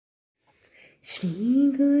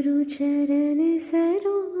श्री गुरु चरण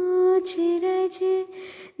सरोज रज,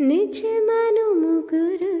 निज मनु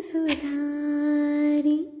मुकुर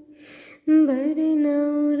सुधारी।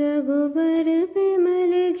 बरनउँ रघुबर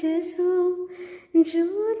बिमल जसु, जो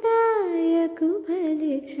दायक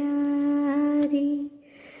फलचारी।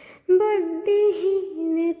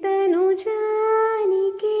 बुद्धिहीन तनु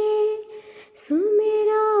जानिके,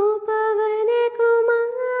 सुमिरौ पवन कुमार।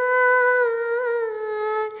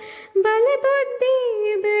 बल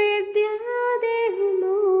बुद्धि विद्या देहु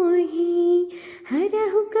मोहि,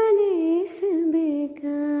 हरहु कलेस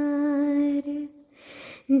बेकार।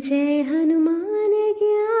 जय हनुमान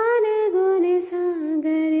ज्ञान गुण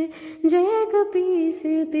सागर, जय कपीस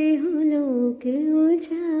तिहु लोक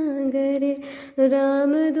उजागर।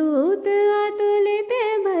 रामदूत अतुलित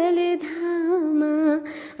बल धामा,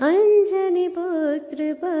 अंजनी पुत्र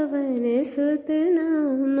पवन सुत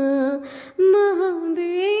नामा।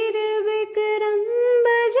 महावीर विक्रम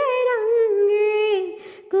बजरंगी,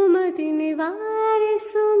 कुमति निवार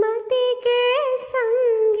सुमति के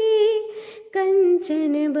संगी।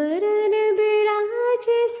 कंचन बरन बिराज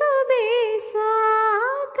सुबेसा,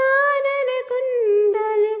 कानन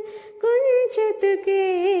कुंडल कुंचित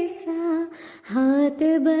केसा। हाथ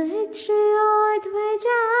वज्र और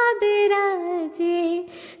ध्वजा बिराजे,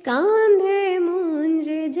 कांधे मूंज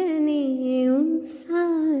जनेऊ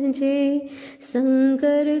साजे।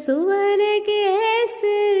 शंकर सुवन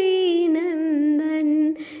केसरी नंदन,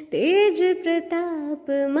 तेज प्रताप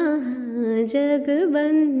महाजगबंदन।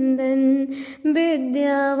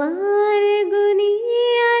 विद्यावान गुणी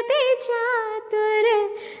अति चातुर,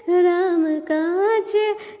 राम काज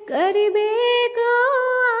करिबे को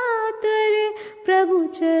आतुर। प्रभु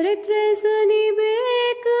चरित्र सुनिबे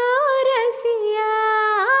को रसिया,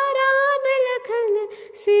 राम लखन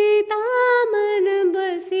सीता मन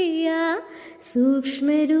बसिया। सूक्ष्म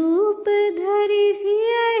रूप धरि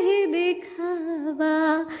सियहि दिखावा,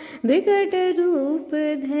 विकट रूप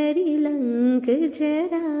धरि लंक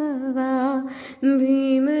जरावा।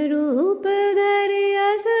 भीम रूप धरि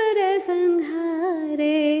असुर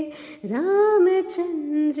संहारे,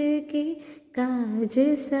 रामचंद्र के काज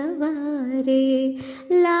सवारे।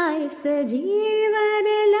 लाए सजीवन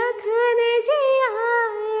लखन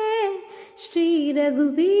जियाए, श्री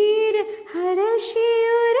रघुवीर हरषि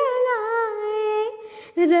उर लाए।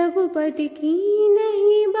 रघुपति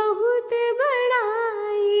कीन्ही बहुत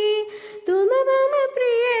बड़ाई, तुम मम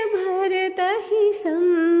प्रिय भरतहि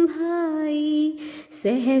संभाई।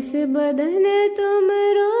 सहस बदन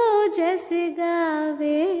तुमरो जस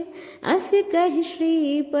गावे, अस कहि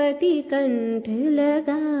श्रीपति कंठ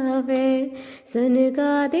लगावे।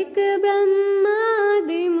 सनकादिक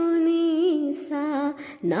ब्रह्मादि मुनीसा,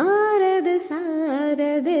 नारद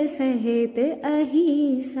सारद सहित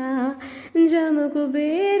अहिसा। जम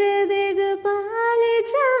कुबेर दिगपाल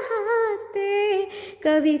चाहते,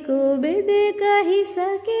 कवि कोविद कहि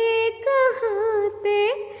सके कहाते।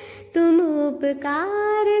 तुम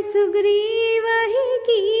उपकार सुग्रीव ही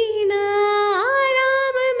कीना,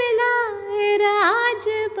 राम मिलाए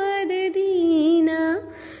राजपद दीना।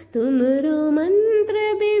 तुमरो मंत्र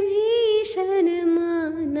विभीषण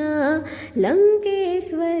माना,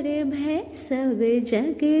 लंकेश्वर भय सब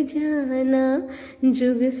जग जाना।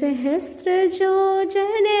 जुग सहस्त्र जो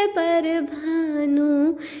जन पर भानु,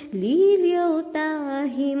 लील्यो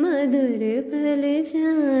ताहि मधुर फल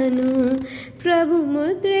जानु। प्रभु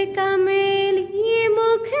मुद्रिका मेली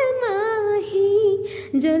मुख माही,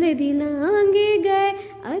 जलधि लांघि गए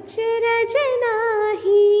अचरज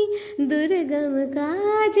नाही। दुर्गम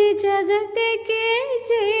काज जगत के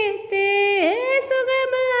जेते,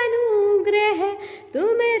 सुगम अनुग्रह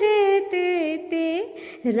तुम रे तेते।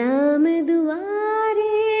 राम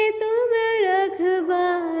दुआरे तुम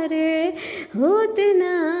रखवारे, होत न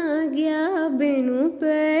आज्ञा बिनु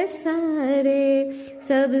पैसारे।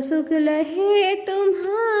 सब सुख लहे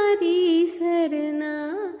तुम्हारी सरना,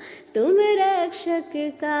 तुम रक्षक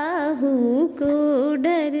काहू को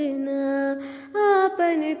डरना।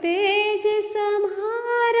 आपन तेज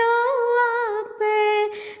सम्हारो आपे,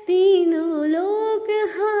 तीनों लोक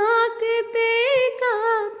हांकते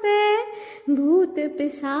कापे। भूत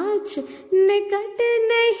पिशाच निकट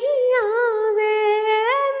नहीं आवे,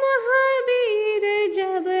 महावीर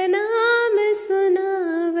जब नाम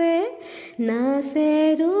सुनावे।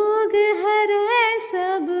 नासे रोग हरै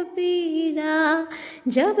सब पीरा,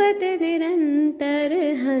 जपत निरंतर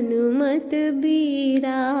हनुमत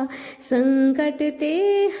बीरा। संकट ते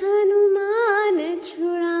हनुमान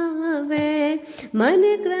छुड़ावे, मन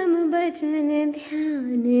क्रम बचन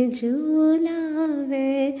ध्यान जो लावे।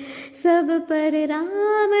 सब पर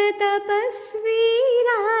राम तपस्वी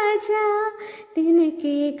राजा,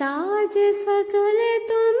 तिनके काज सकल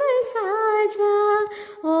तुम साजा।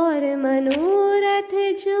 और मनोरथ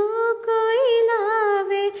जो कोई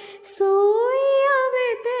लावे, सोई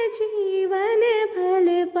अमित जीवन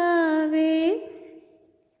फल पावे।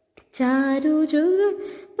 चारों जुग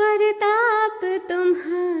परताप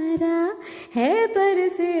तुम्हारा, है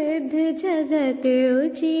प्रसिद्ध जगत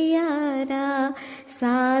उजियारा।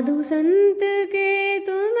 साधु संत के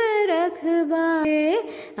तुम रखवारे,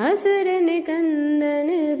 असुर निकंदन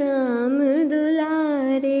राम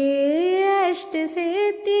दुलारे। अष्ट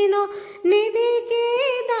से तीनों निधि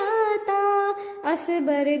के दाता,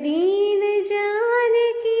 असबर दीन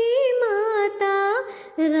जानकी माता।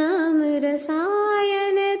 राम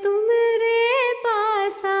रसायन तुमरे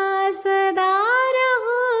पासा, सदा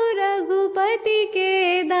रहो रघुपति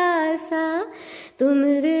के दासा।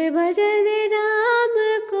 तुमरे भजन राम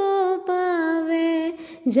को पावे,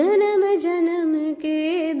 जन्म जन्म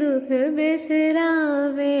के दुख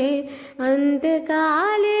बिसरावे। अंत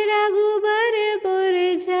काल रघुबरपुर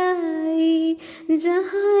जाई,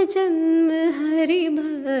 जहाँ जन्म हरि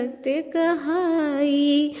भक्त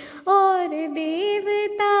कहाई। और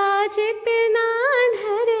देवता चितना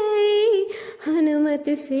धरई, हनुमत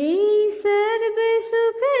से सर्व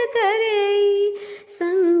सुख करई।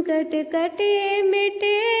 संकट कटे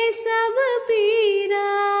मिटे सब पीरा,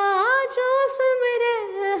 जो सुमिरै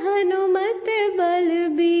हनुमत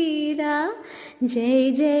बलबीरा।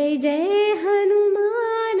 जय जय जय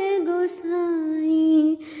हनुमान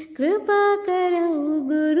गोसाई, कृपा करौ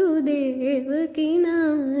गुरुदेव की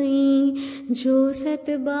नाई। जो 7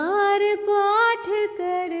 बार पाठ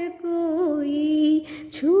कर कोई,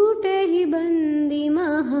 छूटहि बंदी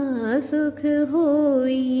महासुख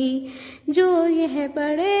होई। जो यह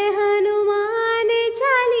पढ़े हनुमान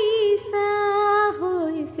चालीसा,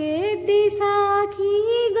 होय सिद्धि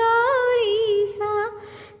साखी गौरीसा।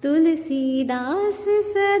 तुलसीदास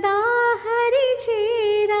सदा हरि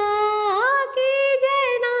चेरा,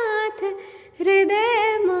 कीजय नाथ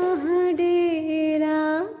हृदय मोह डेरा।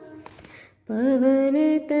 पवन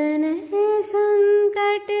तनय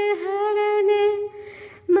संकट हरन,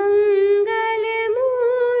 मंगल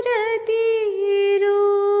मूर्ति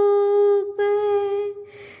रूप।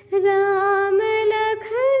 राम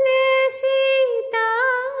लखन सीता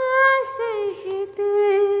सहित,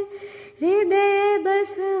 हृदय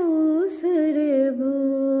बसहु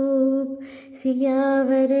सुरभूप।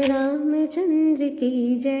 सियावर रामचंद्र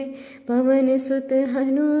की जय, पवन सुत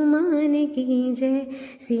हनुमान की जय।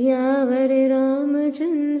 सियावर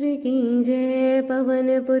रामचंद्र की जय,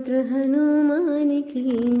 पवन पुत्र हनुमान की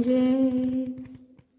जय।